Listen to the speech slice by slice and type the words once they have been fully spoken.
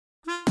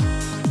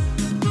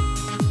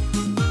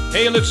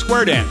Hey, let's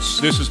square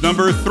dance. This is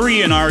number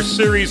 3 in our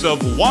series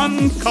of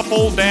one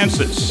couple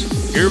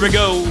dances. Here we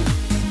go.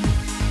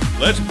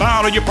 Let's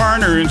bow to your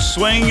partner and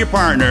swing your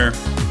partner.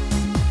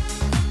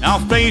 Now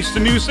face the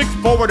music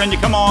forward and you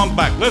come on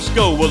back. Let's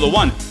go with a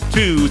 1,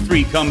 2,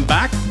 3, come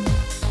back.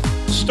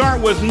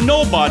 Start with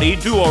nobody,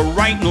 do a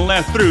right and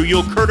left through.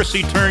 You'll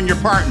courtesy turn your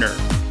partner.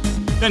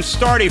 Then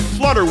start a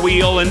flutter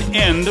wheel and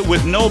end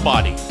with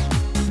nobody.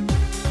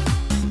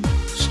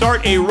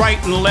 Start a right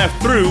and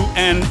left through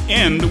and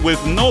end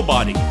with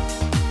nobody.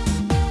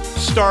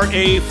 Start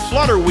a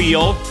flutter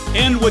wheel,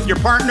 end with your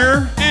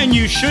partner, and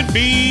you should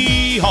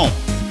be home.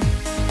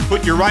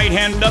 Put your right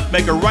hand up,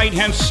 make a right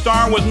hand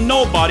star with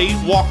nobody,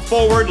 walk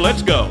forward,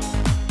 let's go.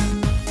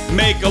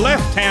 Make a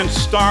left hand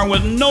star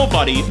with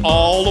nobody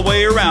all the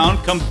way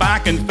around, come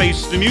back and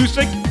face the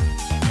music,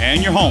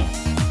 and you're home.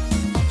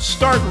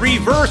 Start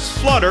reverse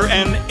flutter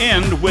and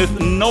end with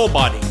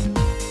nobody.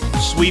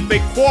 Sweep a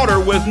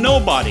quarter with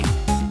nobody.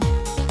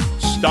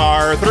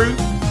 Star through,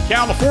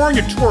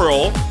 California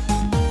twirl,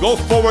 go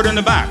forward and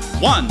the back.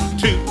 1,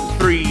 2,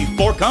 3,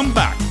 4, come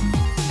back.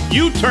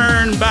 You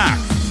turn back.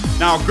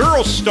 Now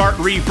girls start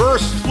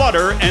reverse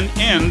flutter and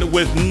end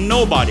with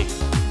nobody.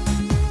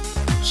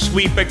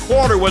 Sweep a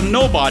quarter with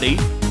nobody,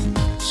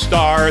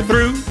 star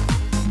through,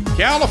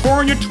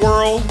 California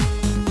twirl,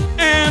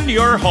 and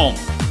you're home.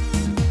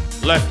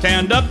 Left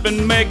hand up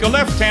and make a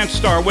left hand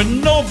star with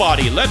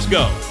nobody, let's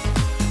go.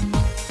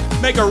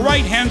 Make a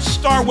right hand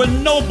star with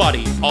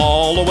nobody,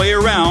 all the way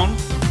around,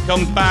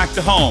 come back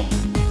to home.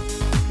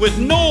 With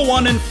no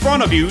one in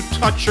front of you,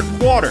 touch a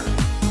quarter.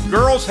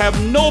 Girls have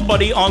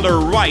nobody on their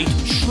right,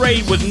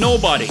 trade with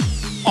nobody.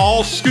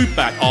 All scoot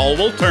back, all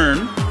will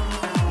turn.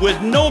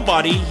 With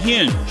nobody,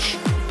 hinge.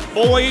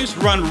 Boys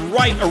run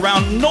right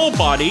around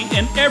nobody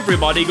and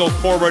everybody go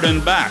forward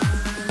and back.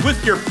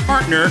 With your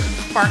partner,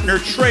 partner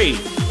trade.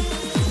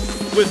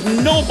 With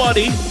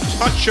nobody,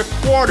 touch a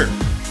quarter.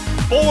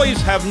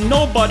 Boys have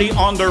nobody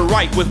on their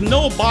right. With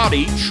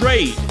nobody,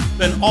 trade.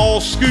 Then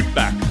all scoot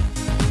back.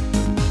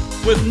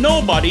 With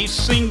nobody,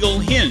 single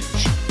hinge.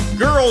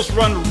 Girls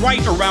run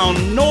right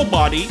around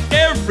nobody,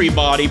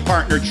 everybody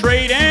partner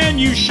trade, and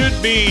you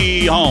should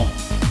be home.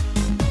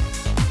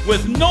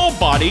 With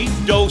nobody,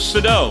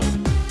 do-si-do.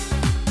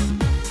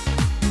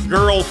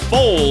 Girl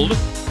fold.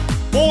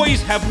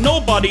 Boys have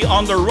nobody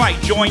on the right.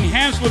 Join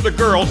hands with the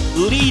girl.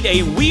 Lead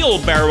a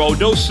wheelbarrow,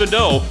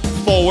 do-si-do.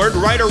 Forward,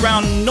 right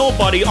around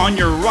nobody on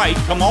your right.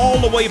 Come all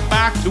the way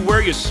back to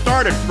where you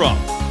started from.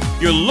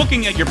 You're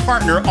looking at your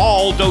partner,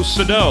 all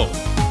do-si-do.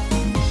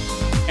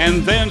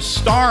 And then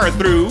star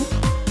through.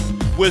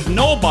 With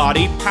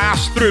nobody,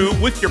 pass through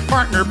with your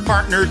partner,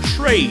 partner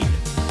trade.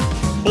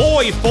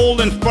 Boy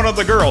fold in front of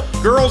the girl.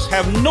 Girls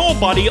have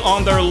nobody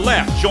on their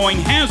left. Join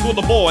hands with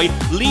the boy.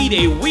 Lead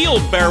a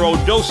wheelbarrow,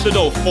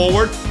 do-si-do.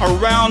 Forward,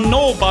 around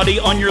nobody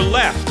on your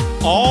left.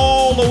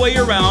 All the way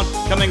around,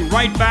 coming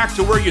right back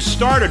to where you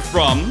started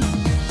from.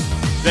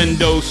 Then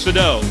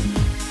do-si-do.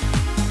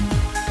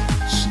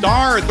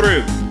 Star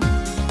through.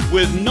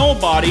 With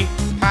nobody,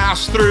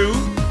 pass through.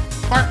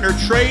 Partner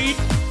trade.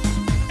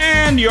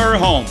 And you're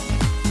home.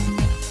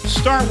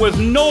 Start with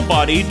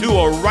nobody, do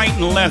a right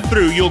and left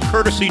through. You'll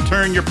courtesy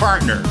turn your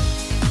partner.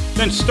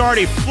 Then start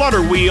a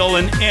flutter wheel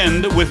and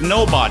end with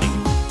nobody.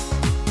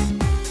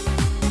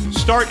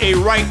 Start a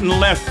right and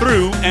left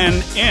through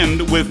and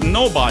end with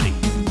nobody.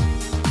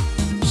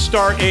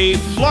 Start a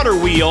flutter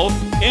wheel,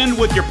 end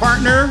with your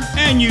partner,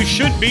 and you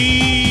should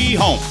be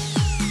home.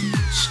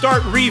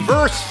 Start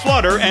reverse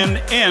flutter and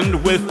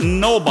end with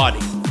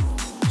nobody.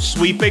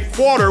 Sweep a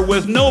quarter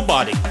with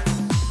nobody.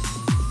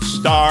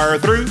 Star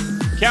through,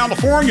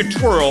 California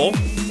twirl,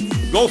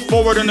 go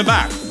forward in the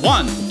back.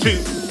 1, 2,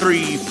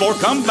 3, 4,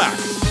 come back.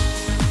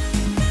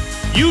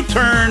 You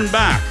turn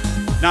back.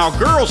 Now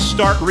girls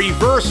start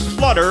reverse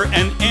flutter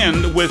and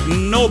end with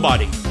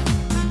nobody.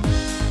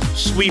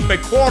 Sweep a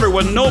quarter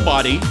with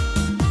nobody,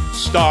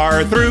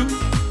 star through,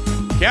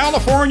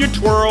 California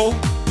twirl,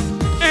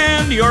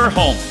 and you're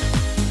home.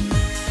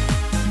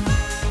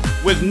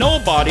 With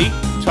nobody,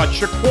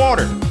 touch a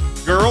quarter.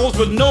 Girls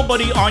with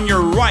nobody on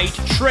your right,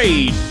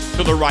 trade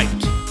to the right.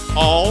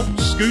 All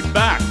scoot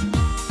back.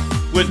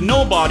 With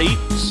nobody,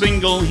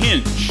 single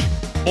hinge.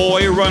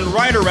 Boy, run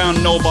right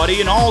around nobody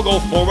and all go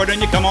forward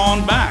and you come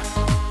on back.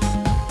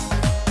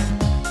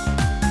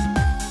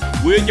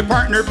 With your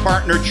partner,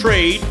 partner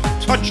trade,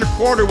 touch a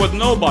quarter with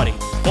nobody.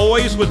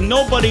 Boys with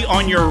nobody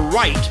on your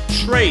right,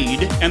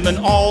 trade, and then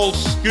all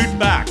scoot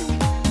back.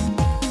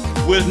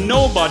 With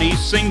nobody,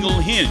 single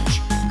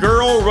hinge.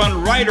 Girl,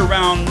 run right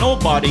around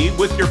nobody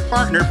with your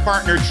partner,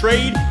 partner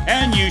trade,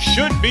 and you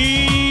should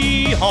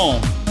be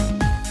home.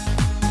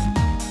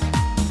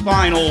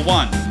 Final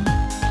one.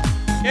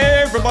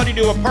 Everybody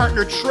do a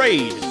partner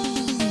trade.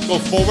 Go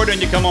forward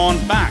and you come on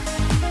back.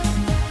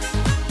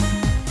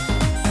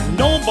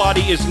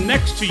 Nobody is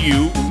next to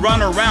you.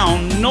 Run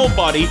around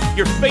nobody.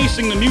 You're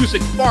facing the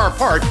music far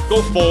apart.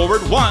 Go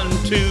forward. 1,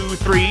 2,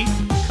 3.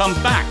 Come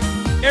back.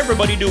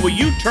 Everybody do a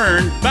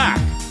U-turn back.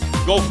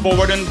 Go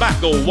forward and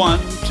back. Go 1,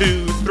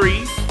 2,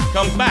 3.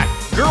 Come back.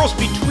 girls,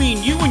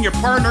 between you and your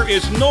partner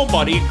is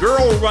nobody.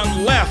 Girl,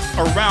 run left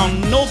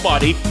around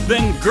nobody.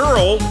 Then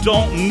girl,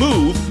 don't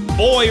move.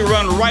 Boy,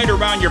 run right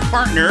around your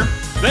partner.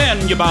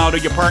 Then you bow to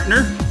your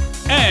partner,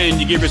 and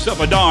you give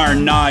yourself a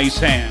darn nice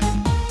hand.